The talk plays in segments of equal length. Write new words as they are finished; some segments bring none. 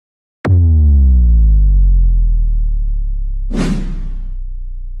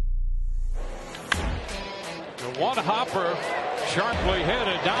jumper sharply hit.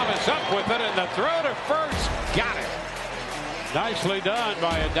 Adames up with it, and the throw to first. Got it. Nicely done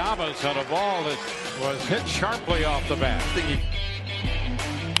by Adames on a ball that was hit sharply off the bat.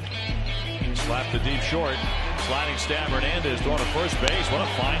 Slapped the deep short. Sliding stab. Hernandez going to first base. What a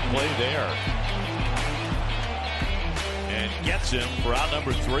fine play there. And gets him for out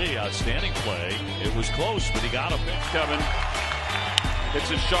number 3. Outstanding play. It was close, but he got him. Coming. Hits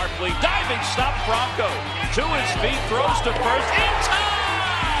it sharply. Diving stop. Franco to his feet. Throws to first. In time!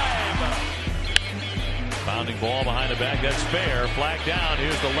 Pounding ball behind the back. That's fair. Flag down.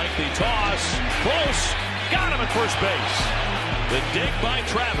 Here's the lengthy toss. Close. Got him at first base. The dig by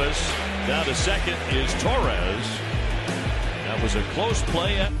Travis. Down to second is Torres. That was a close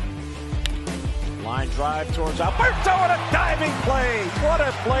play. Line drive towards Alberto and a diving play. What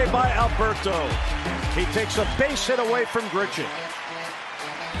a play by Alberto. He takes a base hit away from Grichuk.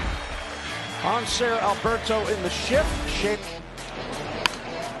 Onser Alberto in the shift.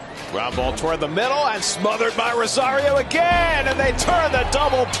 Ground ball toward the middle and smothered by Rosario again, and they turn the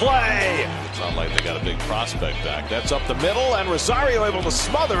double play. It's not like they got a big prospect back. That's up the middle, and Rosario able to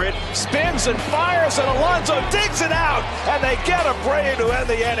smother it, spins and fires, and Alonso digs it out, and they get Abreu to end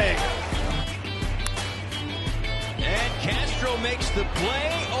the inning. And Castro makes the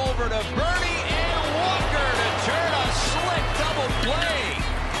play over to Bernie and Walker to turn a slick double play.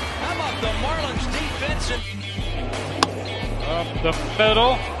 How about the Marlins defense? Up the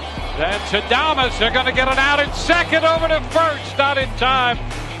middle. That's Adames. They're going to get it out at second, over to first. Not in time.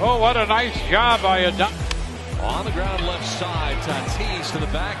 Oh, what a nice job by Adames. On the ground left side, Tatis to the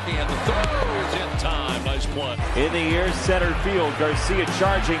backhand. The throw is in time. Nice play. In the air, center field. Garcia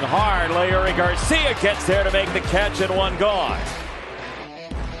charging hard. Leury Garcia gets there to make the catch, and one gone.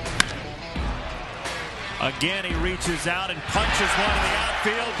 Again, he reaches out and punches one in the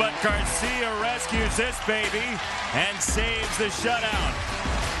outfield, but Garcia rescues this baby and saves the shutout.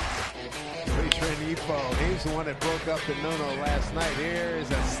 He's the one that broke up the no-no last night. Here is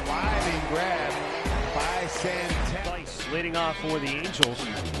a sliding grab by Santana. Leading off for the Angels.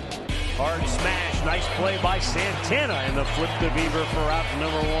 Hard smash. Nice play by Santana, and the flip to Bieber for out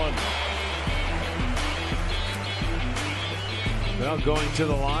number 1. Well, going to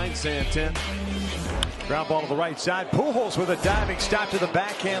the line, Santana. Ground ball to the right side. Pujols with a diving stop to the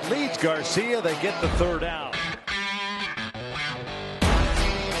backhand leads Garcia. They get the third out.